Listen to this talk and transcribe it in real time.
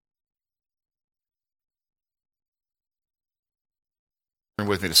Turn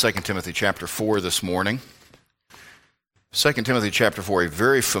with me to 2 Timothy chapter 4 this morning. 2 Timothy chapter 4, a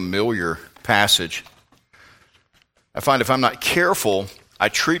very familiar passage. I find if I'm not careful, I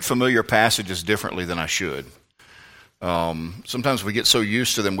treat familiar passages differently than I should. Sometimes we get so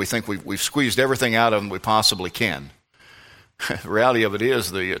used to them, we think we've squeezed everything out of them we possibly can. The reality of it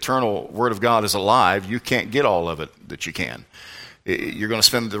is the eternal Word of God is alive. You can't get all of it that you can. You're going to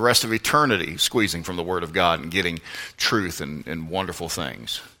spend the rest of eternity squeezing from the Word of God and getting truth and wonderful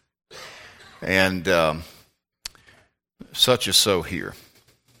things. And such is so here.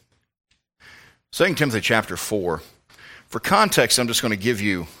 2 Timothy chapter 4. For context, I'm just going to give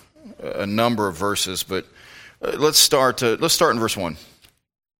you a number of verses, but let's start in verse 1.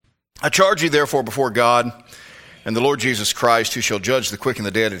 I charge you therefore before God and the Lord Jesus Christ, who shall judge the quick and the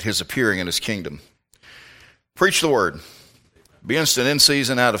dead at his appearing in his kingdom. Preach the word. Be instant in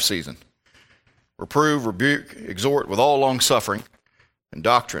season, out of season. Reprove, rebuke, exhort with all longsuffering and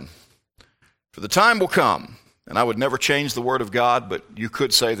doctrine. For the time will come, and I would never change the word of God, but you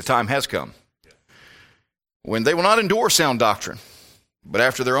could say the time has come, when they will not endure sound doctrine, but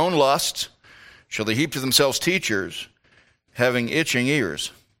after their own lusts shall they heap to themselves teachers, having itching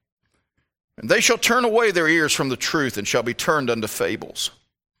ears. And they shall turn away their ears from the truth, and shall be turned unto fables.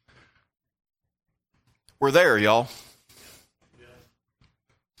 We're there, y'all.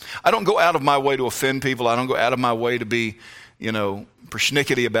 I don't go out of my way to offend people. I don't go out of my way to be,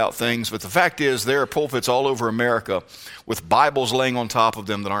 persnickety about things. But the fact is, there are pulpits all over America with Bibles laying on top of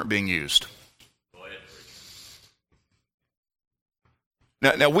them that aren't being used.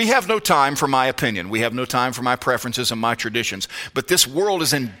 Now, we have no time for my opinion. We have no time for my preferences and my traditions. But this world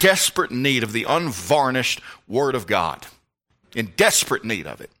is in desperate need of the unvarnished Word of God. In desperate need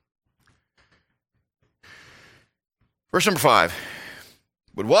of it. Verse number 5.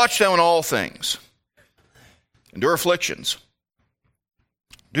 But watch thou in all things, endure afflictions,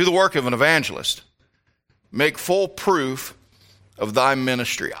 do the work of an evangelist, make full proof of thy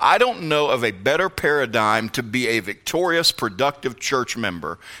ministry. I don't know of a better paradigm to be a victorious, productive church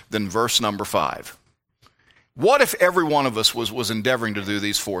member than verse number 5. What if every one of us was endeavoring to do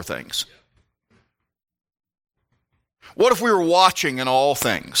these four things? What if we were watching in all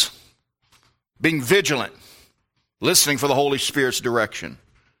things, being vigilant, listening for the Holy Spirit's direction,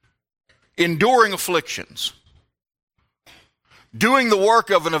 enduring afflictions, doing the work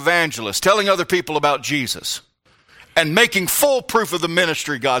of an evangelist, telling other people about Jesus, and making full proof of the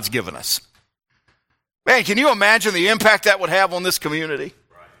ministry God's given us? Man, can you imagine the impact that would have on this community?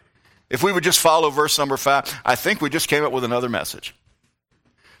 If we would just follow verse number 5, I think we just came up with another message.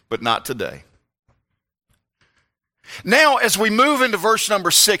 But not today. Now, as we move into verse number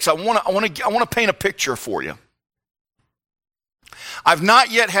 6, I want to paint a picture for you. I've not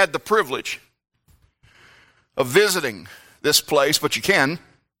yet had the privilege of visiting this place, but you can.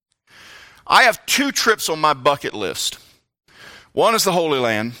 I have 2 trips on my bucket list. One is the Holy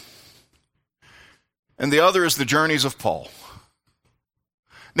Land, and the other is the journeys of Paul.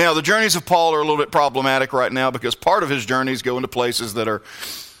 Now, the journeys of Paul are a little bit problematic right now because part of his journeys go into places that are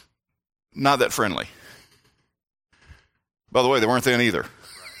not that friendly. By the way, they weren't then either.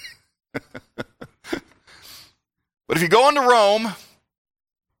 But if you go into Rome,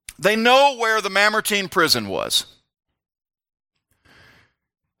 they know where the Mamertine prison was.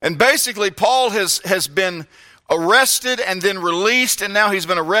 And basically, Paul has been arrested and then released, and now he's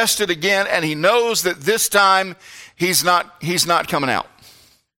been arrested again, and he knows that this time he's not coming out.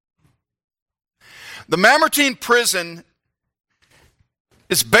 The Mamertine prison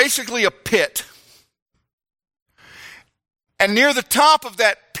is basically a pit. And near the top of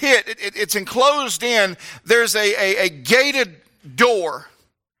that pit, it's enclosed in, there's a gated door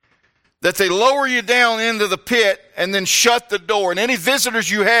that they lower you down into the pit and then shut the door. And any visitors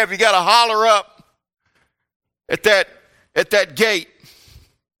you have, you got to holler up at that gate.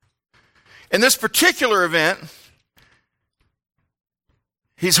 In this particular event,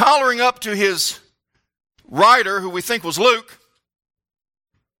 he's hollering up to his rider, who we think was Luke,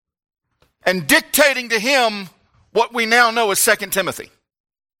 and dictating to him what we now know as 2 Timothy.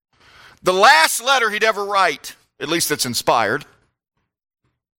 The last letter he'd ever write, at least that's inspired.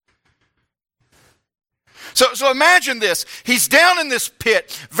 So imagine this. He's down in this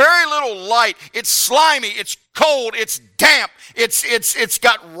pit, very little light. It's slimy, it's cold, it's damp, it's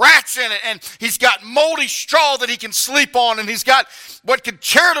got rats in it, and he's got moldy straw that he can sleep on, and he's got what could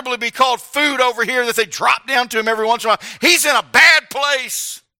charitably be called food over here that they drop down to him every once in a while. He's in a bad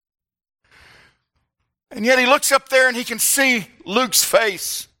place. And yet he looks up there and he can see Luke's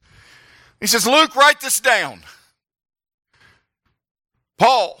face. He says, Luke, write this down.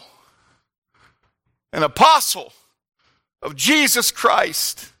 Paul, an apostle of Jesus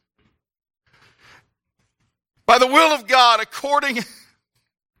Christ, by the will of God, according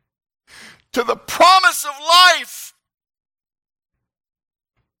to the promise of life.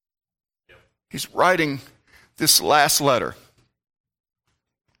 He's writing this last letter.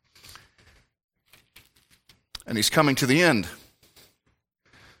 And he's coming to the end.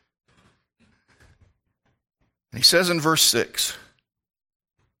 And he says in verse 6,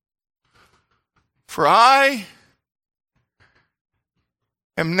 "For I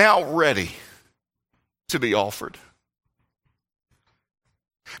am now ready to be offered.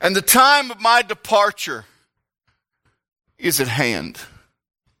 And the time of my departure is at hand.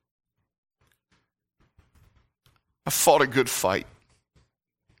 I've fought a good fight.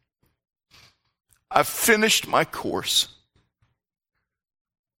 I've finished my course.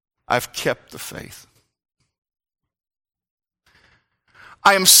 I've kept the faith.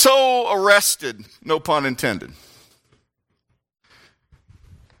 I am so arrested, no pun intended,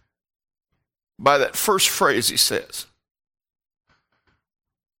 by that first phrase he says.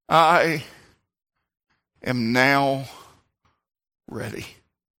 I am now ready."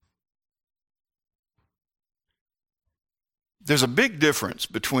 There's a big difference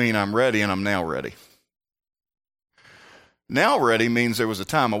between I'm ready and I'm now ready. Now ready means there was a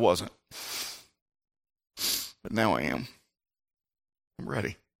time I wasn't. But now I am. I'm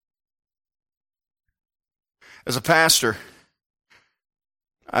ready. As a pastor,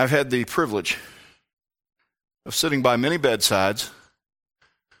 I've had the privilege of sitting by many bedsides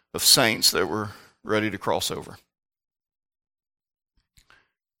of saints that were ready to cross over.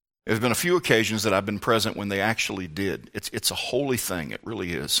 There's been a few occasions that I've been present when they actually did. It's a holy thing. It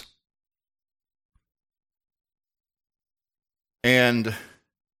really is. And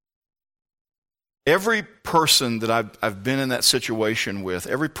every person that I've been in that situation with,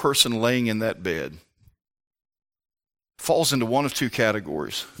 every person laying in that bed, falls into one of two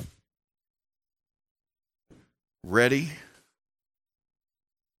categories: ready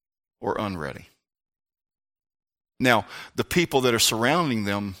or unready. Now, the people that are surrounding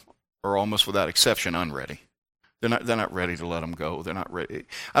them are almost without exception unready. They're not ready to let them go. They're not ready.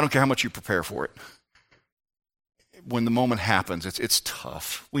 I don't care how much you prepare for it. When the moment happens, it's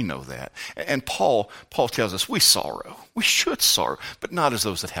tough. We know that. And Paul tells us we sorrow. We should sorrow, but not as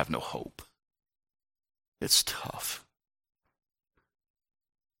those that have no hope. It's tough.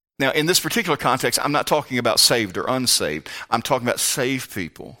 Now, in this particular context, I'm not talking about saved or unsaved. I'm talking about saved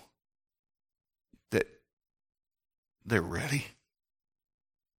people that they're ready.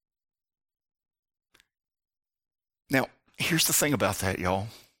 Now, here's the thing about that, y'all.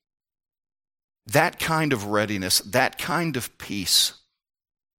 That kind of readiness, that kind of peace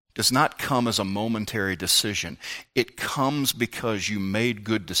does not come as a momentary decision. It comes because you made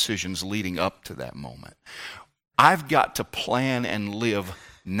good decisions leading up to that moment. I've got to plan and live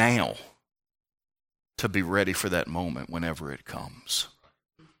now to be ready for that moment whenever it comes.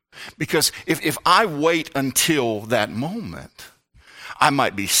 Because if I wait until that moment, I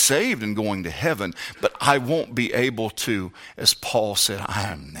might be saved and going to heaven, but I won't be able to, as Paul said, I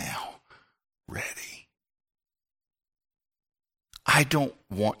am now ready. I don't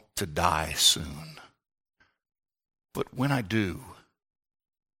want to die soon, but when I do,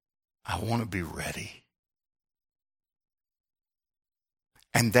 I want to be ready.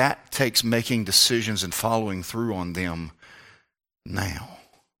 And that takes making decisions and following through on them now.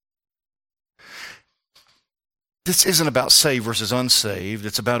 This isn't about saved versus unsaved.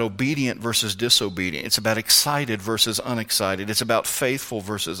 It's about obedient versus disobedient. It's about excited versus unexcited. It's about faithful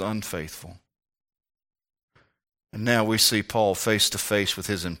versus unfaithful. And now we see Paul face to face with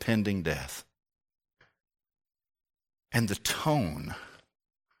his impending death. And the tone,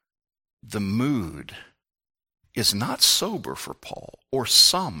 the mood, is not sober for Paul or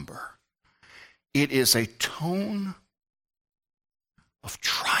somber. It is a tone of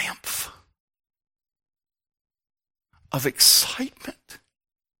triumph, of excitement.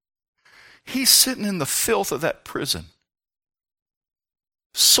 He's sitting in the filth of that prison,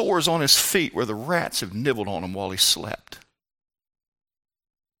 sores on his feet where the rats have nibbled on him while he slept.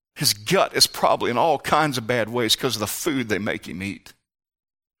 His gut is probably in all kinds of bad ways because of the food they make him eat.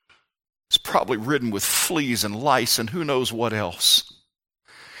 It's probably ridden with fleas and lice and who knows what else.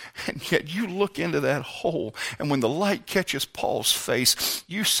 And yet you look into that hole, and when the light catches Paul's face,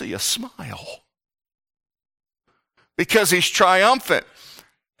 you see a smile. Because he's triumphant.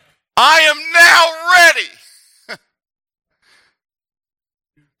 I am now ready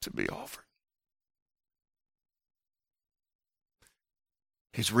to be offered.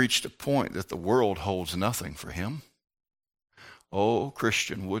 He's reached a point that the world holds nothing for him. Oh,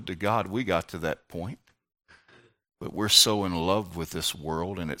 Christian, would to God we got to that point. But we're so in love with this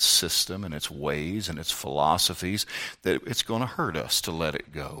world and its system and its ways and its philosophies that it's going to hurt us to let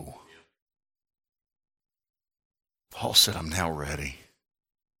it go. Paul said, I'm now ready.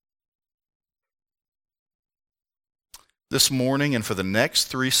 This morning and for the next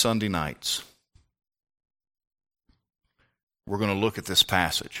 3 Sunday nights, we're going to look at this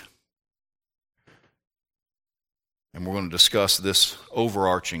passage. And we're going to discuss this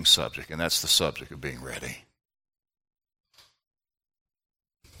overarching subject, and that's the subject of being ready.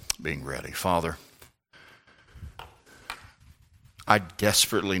 Being ready. Father, I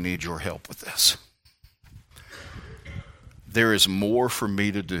desperately need your help with this. There is more for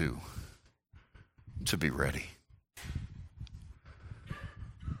me to do to be ready.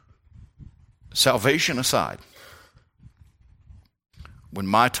 Salvation aside, when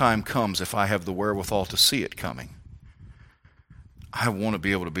my time comes, if I have the wherewithal to see it coming, I want to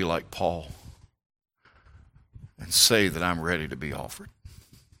be able to be like Paul and say that I'm ready to be offered.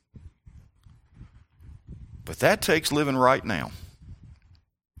 But that takes living right now.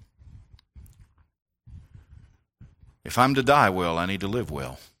 If I'm to die well, I need to live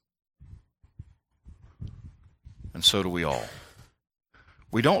well. And so do we all.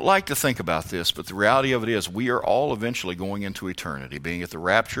 We don't like to think about this, but the reality of it is we are all eventually going into eternity. Being at the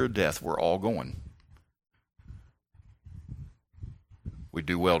rapture of death, we're all going. We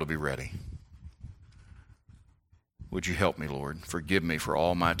do well to be ready. Would you help me, Lord? Forgive me for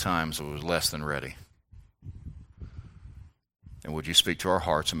all my times I was less than ready. And would you speak to our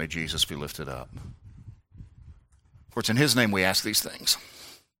hearts, and may Jesus be lifted up. For it's in his name we ask these things.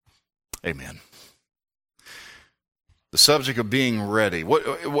 Amen. The subject of being ready.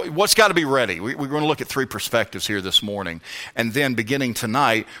 What's got to be ready? We're going to look at 3 perspectives here this morning. And then beginning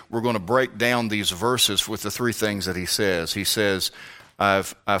tonight, we're going to break down these verses with the 3 things that he says. He says,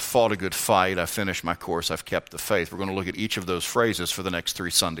 I've fought a good fight. I've finished my course. I've kept the faith. We're going to look at each of those phrases for the next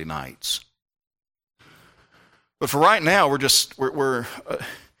 3 Sunday nights. But for right now, we're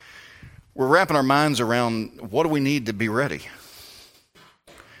wrapping our minds around what do we need to be ready.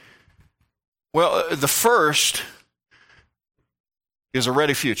 Well, the first is a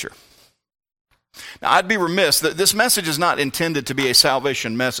ready future. Now, I'd be remiss that this message is not intended to be a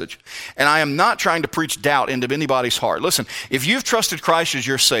salvation message, and I am not trying to preach doubt into anybody's heart. Listen, if you've trusted Christ as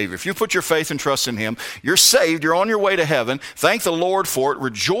your Savior, if you put your faith and trust in Him, you're saved, you're on your way to heaven. Thank the Lord for it,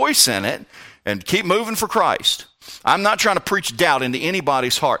 rejoice in it, and keep moving for Christ. I'm not trying to preach doubt into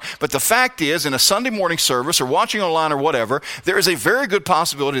anybody's heart. But the fact is, in a Sunday morning service or watching online or whatever, there is a very good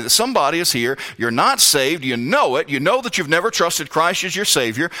possibility that somebody is here, you're not saved, you know it, you know that you've never trusted Christ as your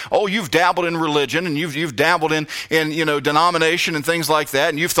Savior. Oh, you've dabbled in religion and you've dabbled in denomination and things like that,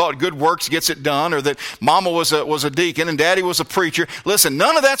 and you've thought good works gets it done, or that mama was a deacon and daddy was a preacher. Listen,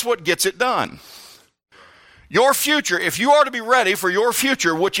 none of that's what gets it done. Your future, if you are to be ready for your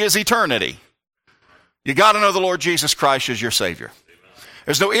future, which is eternity, you got to know the Lord Jesus Christ as your Savior.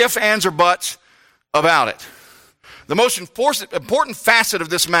 There's no ifs, ands, or buts about it. The most important facet of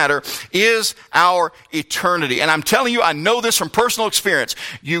this matter is our eternity. And I'm telling you, I know this from personal experience.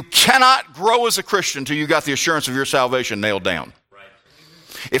 You cannot grow as a Christian until you got the assurance of your salvation nailed down.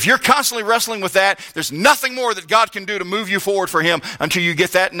 If you're constantly wrestling with that, there's nothing more that God can do to move you forward for Him until you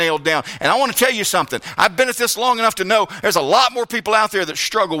get that nailed down. And I want to tell you something. I've been at this long enough to know there's a lot more people out there that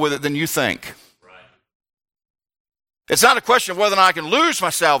struggle with it than you think. It's not a question of whether or not I can lose my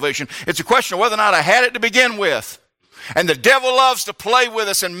salvation. It's a question of whether or not I had it to begin with. And the devil loves to play with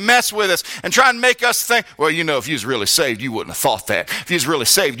us and mess with us and try and make us think, well, if you was really saved, you wouldn't have thought that. If you was really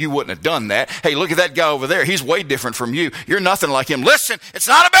saved, you wouldn't have done that. Hey, look at that guy over there. He's way different from you. You're nothing like him. Listen, it's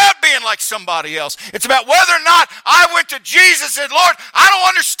not about being like somebody else. It's about whether or not I went to Jesus and said, Lord, I don't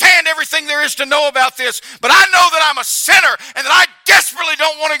understand everything there is to know about this, but I know that I'm a sinner and that I desperately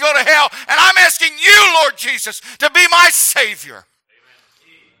don't want to go to hell, and I'm asking you, Lord Jesus, to be my Savior.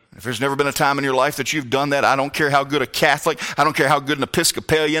 If there's never been a time in your life that you've done that, I don't care how good a Catholic, I don't care how good an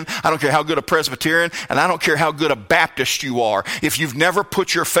Episcopalian, I don't care how good a Presbyterian, and I don't care how good a Baptist you are. If you've never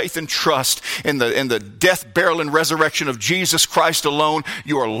put your faith and trust in the death, burial, and resurrection of Jesus Christ alone,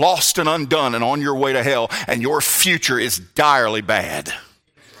 you are lost and undone and on your way to hell, and your future is direly bad.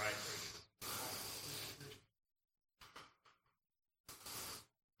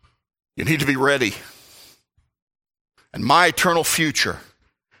 You need to be ready. And my eternal future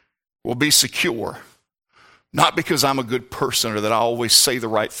will be secure, not because I'm a good person or that I always say the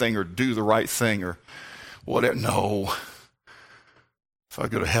right thing or do the right thing or whatever. No. If I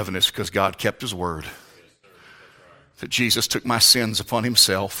go to heaven, it's because God kept His word. That Jesus took my sins upon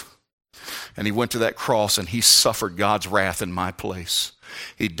Himself. And he went to that cross and he suffered God's wrath in my place.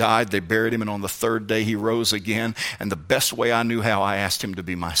 He died, they buried him, and on the third day he rose again. And the best way I knew how, I asked him to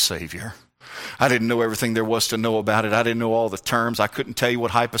be my Savior. I didn't know everything there was to know about it. I didn't know all the terms. I couldn't tell you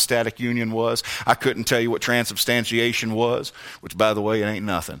what hypostatic union was. I couldn't tell you what transubstantiation was, which, by the way, it ain't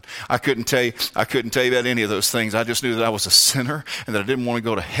nothing. I couldn't tell you about any of those things. I just knew that I was a sinner and that I didn't want to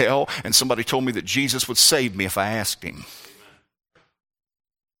go to hell. And somebody told me that Jesus would save me if I asked him.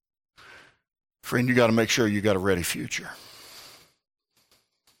 Friend, you got to make sure you got a ready future.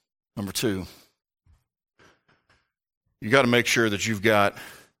 Number two, you got to make sure that you've got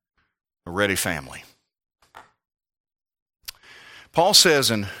a ready family. Paul says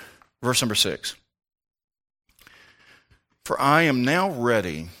in verse number 6, "For I am now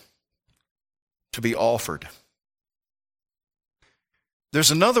ready to be offered." There's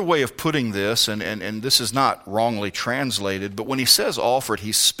another way of putting this, and this is not wrongly translated, but when he says offered,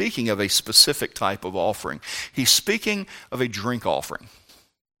 he's speaking of a specific type of offering. He's speaking of a drink offering.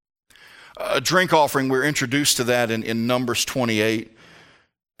 A drink offering, we're introduced to that in Numbers 28.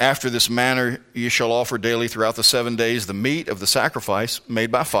 "After this manner ye shall offer daily throughout the 7 days the meat of the sacrifice made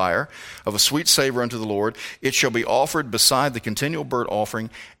by fire, of a sweet savor unto the Lord. It shall be offered beside the continual burnt offering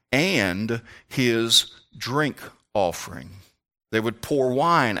and his drink offering." They would pour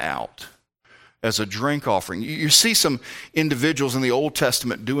wine out as a drink offering. You see some individuals in the Old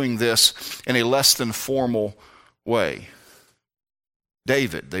Testament doing this in a less than formal way.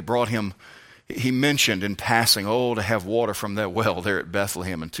 David, they brought him, he mentioned in passing, to have water from that well there at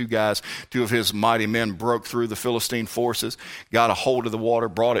Bethlehem. And two of his mighty men broke through the Philistine forces, got a hold of the water,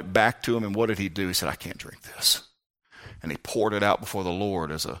 brought it back to him, and what did he do? He said, "I can't drink this." And he poured it out before the Lord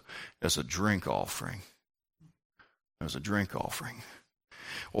as a drink offering. As a drink offering.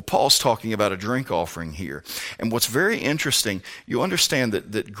 Well, Paul's talking about a drink offering here. And what's very interesting, you understand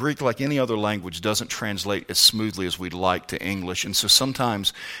that Greek, like any other language, doesn't translate as smoothly as we'd like to English. And so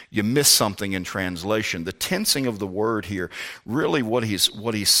sometimes you miss something in translation. The tensing of the word here, really what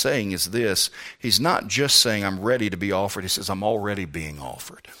he's saying is this. He's not just saying, "I'm ready to be offered." He says, "I'm already being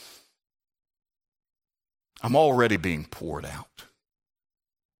offered. I'm already being poured out."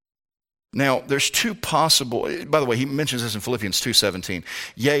 Now, there's two possible, by the way, he mentions this in Philippians 2:17.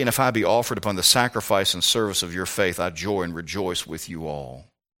 "Yea, and if I be offered upon the sacrifice and service of your faith, I joy and rejoice with you all."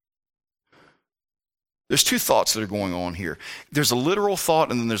 There's two thoughts that are going on here. There's a literal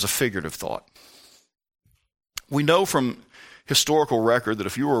thought and then there's a figurative thought. We know from historical record that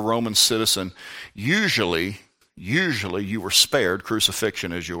if you were a Roman citizen, usually you were spared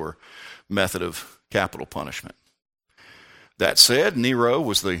crucifixion as your method of capital punishment. That said, Nero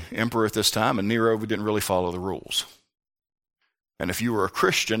was the emperor at this time, and Nero didn't really follow the rules. And if you were a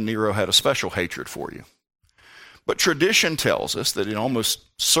Christian, Nero had a special hatred for you. But tradition tells us that in almost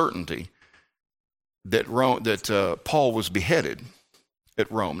certainty that Paul was beheaded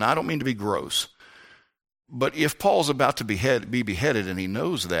at Rome. Now, I don't mean to be gross, but if Paul's about to be beheaded and he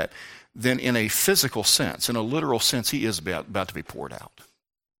knows that, then in a physical sense, in a literal sense, he is about to be poured out.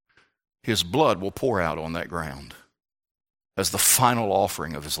 His blood will pour out on that ground as the final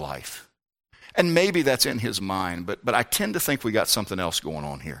offering of his life. And maybe that's in his mind, but I tend to think we got something else going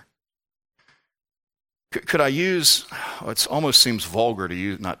on here. Could I use, it almost seems vulgar to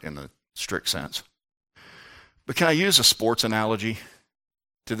use, not in the strict sense, but can I use a sports analogy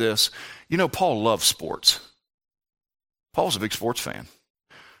to this? You know, Paul loves sports. Paul's a big sports fan.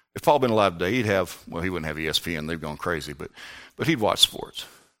 If Paul had been alive today, he wouldn't have ESPN, they've gone crazy, but he'd watch sports.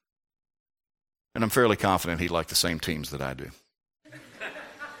 And I'm fairly confident he'd like the same teams that I do.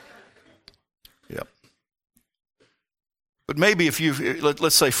 Yep. But maybe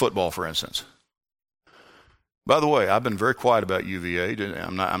let's say football, for instance. By the way, I've been very quiet about UVA.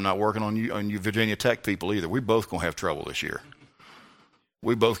 I'm not working on you Virginia Tech people either. We both gonna have trouble this year.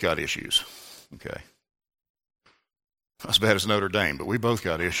 We both got issues. Okay. Not as bad as Notre Dame, but we both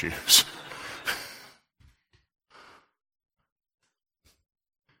got issues.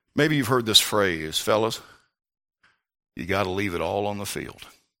 Maybe you've heard this phrase, fellas, you got to leave it all on the field.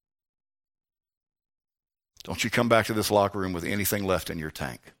 Don't you come back to this locker room with anything left in your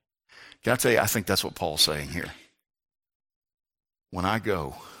tank. Can I tell you, I think that's what Paul's saying here. When I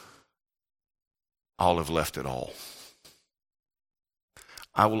go, I'll have left it all.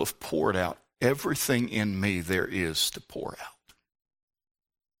 I will have poured out everything in me there is to pour out.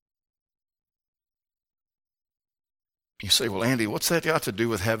 You say, "Well, Andy, what's that got to do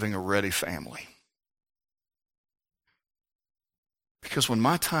with having a ready family?" Because when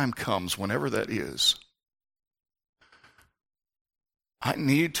my time comes, whenever that is, I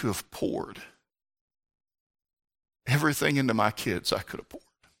need to have poured everything into my kids I could have poured.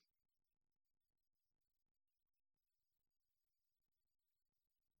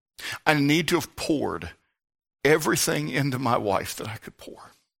 I need to have poured everything into my wife that I could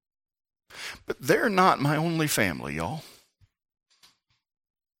pour. But they're not my only family, y'all.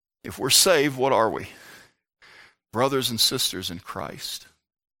 If we're saved, what are we? Brothers and sisters in Christ.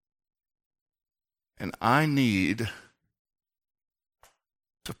 And I need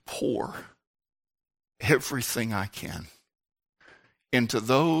to pour everything I can into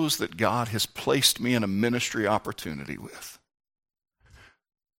those that God has placed me in a ministry opportunity with.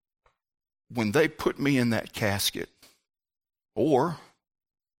 When they put me in that casket, or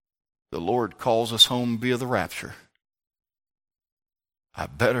the Lord calls us home via the rapture, I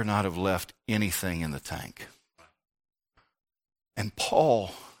better not have left anything in the tank. And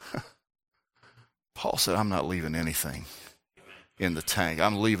Paul said, I'm not leaving anything in the tank.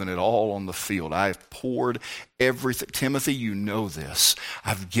 I'm leaving it all on the field. I've poured everything. Timothy, you know this.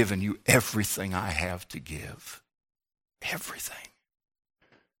 I've given you everything I have to give. Everything.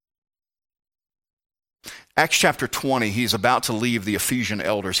 Acts chapter 20, he's about to leave the Ephesian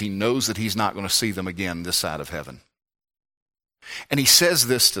elders. He knows that he's not going to see them again this side of heaven. And he says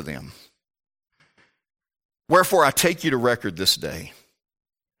this to them. Wherefore I take you to record this day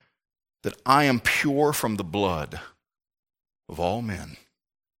that I am pure from the blood of all men.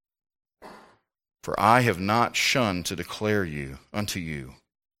 For I have not shunned to declare you unto you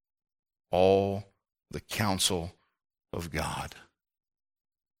all the counsel of God.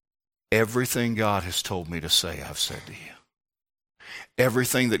 Everything God has told me to say, I've said to you.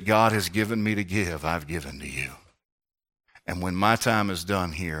 Everything that God has given me to give, I've given to you. And when my time is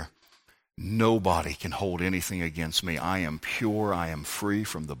done here, nobody can hold anything against me. I am pure. I am free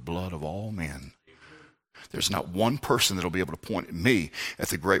from the blood of all men. There's not one person that will be able to point at me at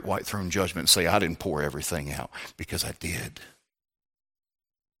the great white throne judgment and say, I didn't pour everything out, because I did.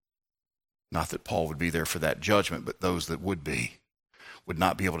 Not that Paul would be there for that judgment, but those that would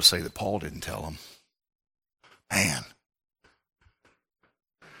not be able to say that Paul didn't tell them. Man.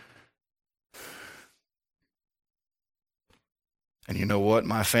 And you know what?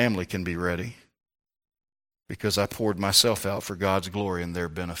 My family can be ready because I poured myself out for God's glory and their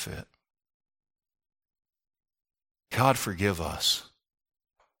benefit. God forgive us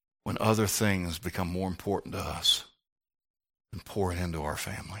when other things become more important to us than pouring into our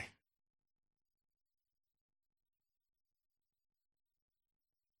family.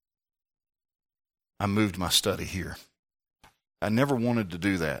 I moved my study here. I never wanted to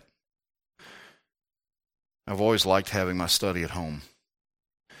do that. I've always liked having my study at home.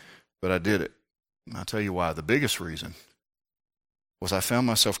 But I did it. And I'll tell you why. The biggest reason was I found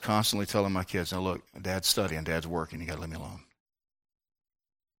myself constantly telling my kids, now look, Dad's studying, Dad's working, you got to leave me alone.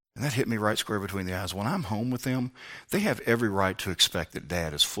 And that hit me right square between the eyes. When I'm home with them, they have every right to expect that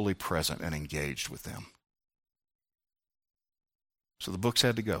Dad is fully present and engaged with them. So the books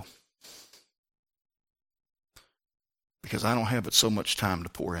had to go. Because I don't have but so much time to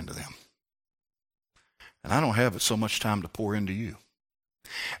pour into them. And I don't have but so much time to pour into you.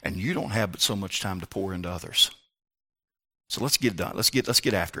 And you don't have but so much time to pour into others. So let's get done. Let's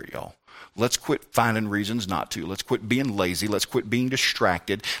get after it, y'all. Let's quit finding reasons not to. Let's quit being lazy. Let's quit being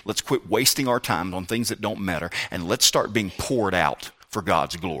distracted. Let's quit wasting our time on things that don't matter. And let's start being poured out for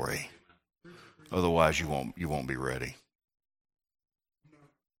God's glory. Otherwise, you won't be ready.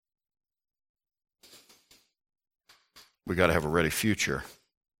 We got to have a ready future.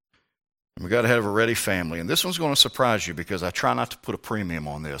 And we got to have a ready family. And this one's going to surprise you because I try not to put a premium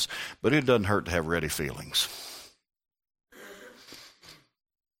on this, but it doesn't hurt to have ready feelings.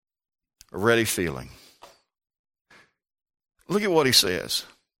 A ready feeling. Look at what he says.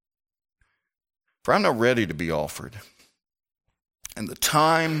 For I'm not ready to be offered, and the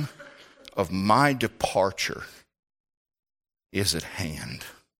time of my departure is at hand.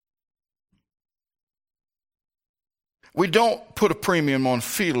 We don't put a premium on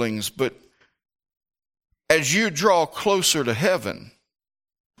feelings, but as you draw closer to heaven,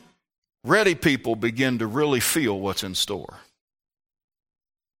 ready people begin to really feel what's in store.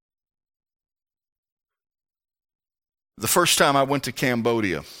 The first time I went to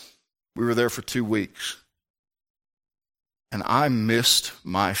Cambodia, we were there for 2 weeks, and I missed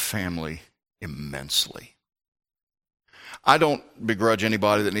my family immensely. I don't begrudge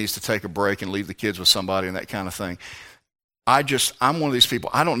anybody that needs to take a break and leave the kids with somebody and that kind of thing. I'm one of these people,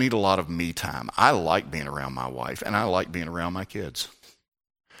 I don't need a lot of me time. I like being around my wife, and I like being around my kids.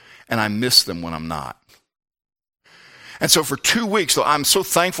 And I miss them when I'm not. And so for 2 weeks, though, I'm so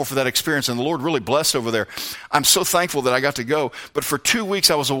thankful for that experience, and the Lord really blessed over there. I'm so thankful that I got to go. But for 2 weeks,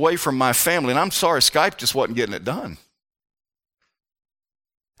 I was away from my family, and I'm sorry, Skype just wasn't getting it done.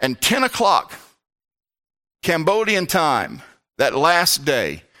 And 10 o'clock, Cambodian time, that last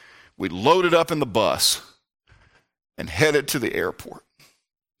day, We loaded up in the bus and headed to the airport.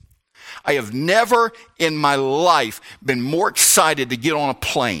 I have never in my life been more excited to get on a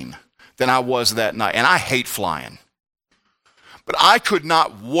plane than I was that night. And I hate flying. But I could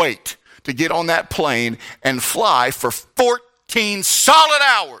not wait to get on that plane and fly for 14 solid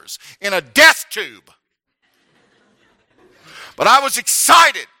hours in a death tube. But I was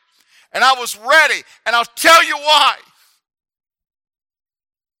excited and I was ready, and I'll tell you why.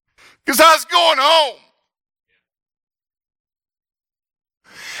 Because I was going home.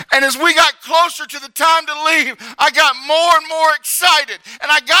 And as we got closer to the time to leave, I got more and more excited.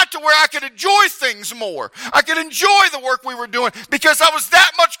 And I got to where I could enjoy things more. I could enjoy the work we were doing because I was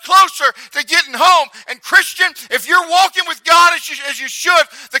that much closer to getting home. And Christian, if you're walking with God as you should,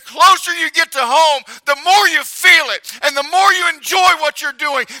 the closer you get to home, the more you feel it and the more you enjoy what you're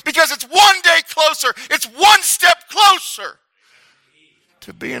doing, because it's one day closer. It's one step closer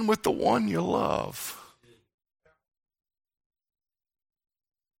to being with the one you love.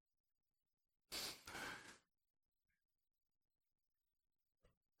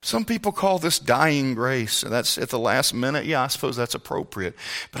 Some people call this dying grace, and that's at the last minute. Yeah, I suppose that's appropriate.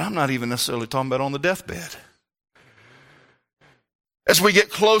 But I'm not even necessarily talking about on the deathbed. As we get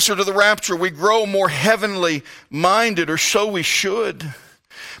closer to the rapture, we grow more heavenly minded, or so we should.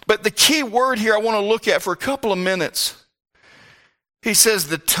 But the key word here I want to look at for a couple of minutes. He says,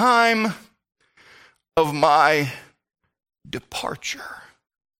 the time of my departure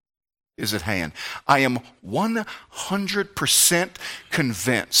is at hand. I am 100%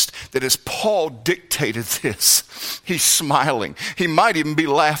 convinced that as Paul dictated this, he's smiling. He might even be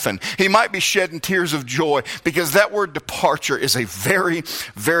laughing. He might be shedding tears of joy, because that word departure is a very,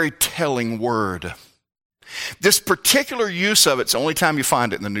 very telling word. This particular use of it's the only time you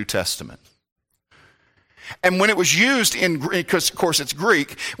find it in the New Testament. And when it was used in Greek, because of course it's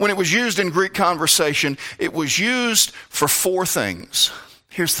Greek, when it was used in Greek conversation, it was used for four things.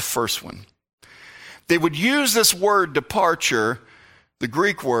 Here's the first one. They would use this word departure, the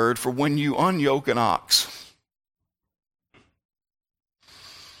Greek word, for when you unyoke an ox.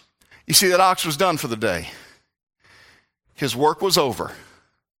 You see, that ox was done for the day. His work was over.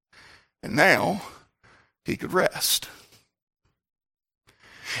 And now he could rest.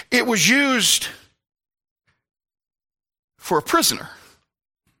 It was used for a prisoner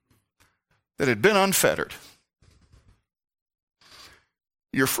that had been unfettered.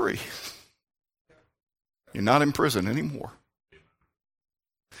 You're free. You're not in prison anymore.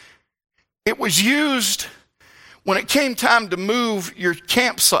 It was used when it came time to move your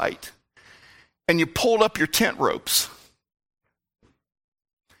campsite and you pulled up your tent ropes.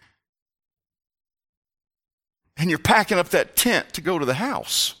 And you're packing up that tent to go to the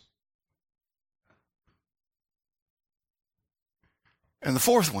house. And the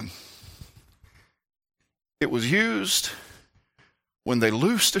fourth one, it was used when they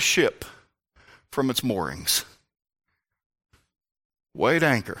loosed a ship from its moorings, weighed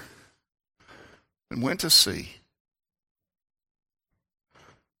anchor, and went to sea.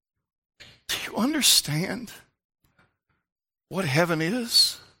 Do you understand what heaven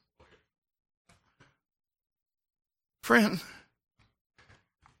is? Friend,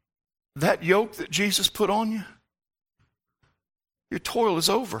 that yoke that Jesus put on you, your toil is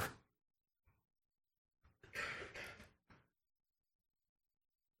over.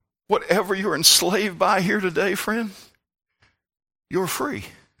 Whatever you're enslaved by here today, friend, you're free.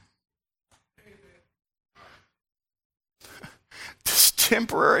 This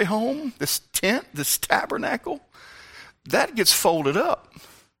temporary home, this tent, this tabernacle, that gets folded up.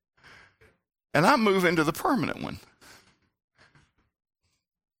 And I move into the permanent one.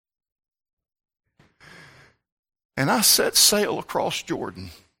 And I set sail across Jordan.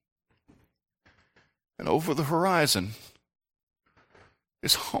 And over the horizon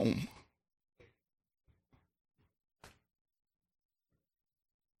is home.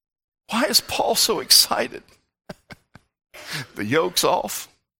 Why is Paul so excited? The yoke's off.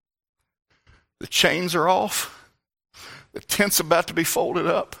 The chains are off. The tent's about to be folded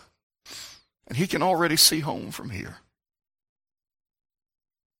up. And he can already see home from here.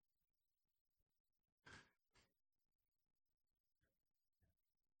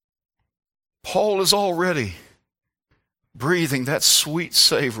 Paul is already breathing that sweet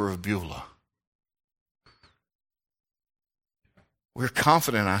savor of Beulah. We're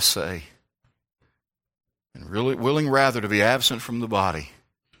confident, I say, and really willing rather to be absent from the body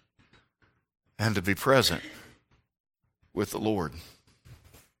and to be present with the Lord.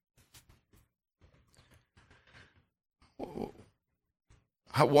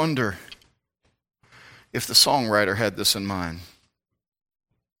 I wonder if the songwriter had this in mind.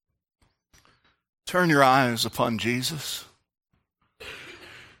 Turn your eyes upon Jesus.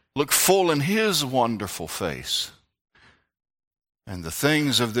 Look full in his wonderful face. And the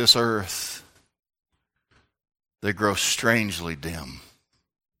things of this earth, they grow strangely dim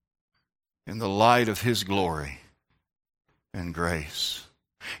in the light of his glory and grace.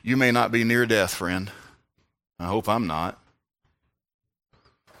 You may not be near death, friend. I hope I'm not.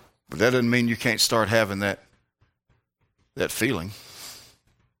 But that doesn't mean you can't start having that feeling,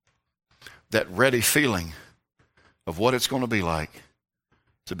 that ready feeling of what it's going to be like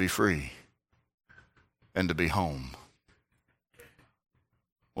to be free and to be home.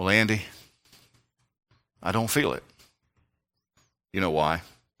 Well, Andy, I don't feel it. You know why?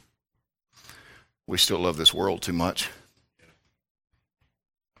 We still love this world too much.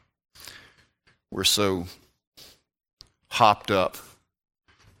 We're so hopped up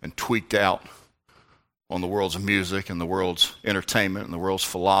and tweaked out on the world's music and the world's entertainment and the world's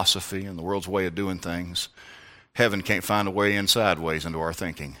philosophy and the world's way of doing things. Heaven can't find a way in sideways into our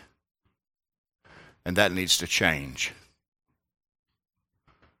thinking. And that needs to change.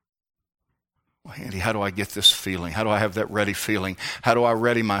 Well, Andy, how do I get this feeling? How do I have that ready feeling? How do I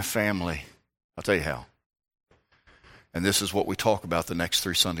ready my family? I'll tell you how. And this is what we talk about the next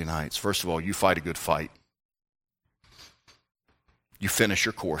 3 Sunday nights. First of all, you fight a good fight. You finish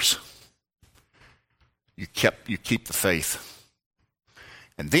your course. You keep the faith.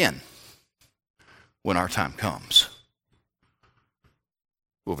 And then, when our time comes,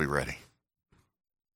 we'll be ready.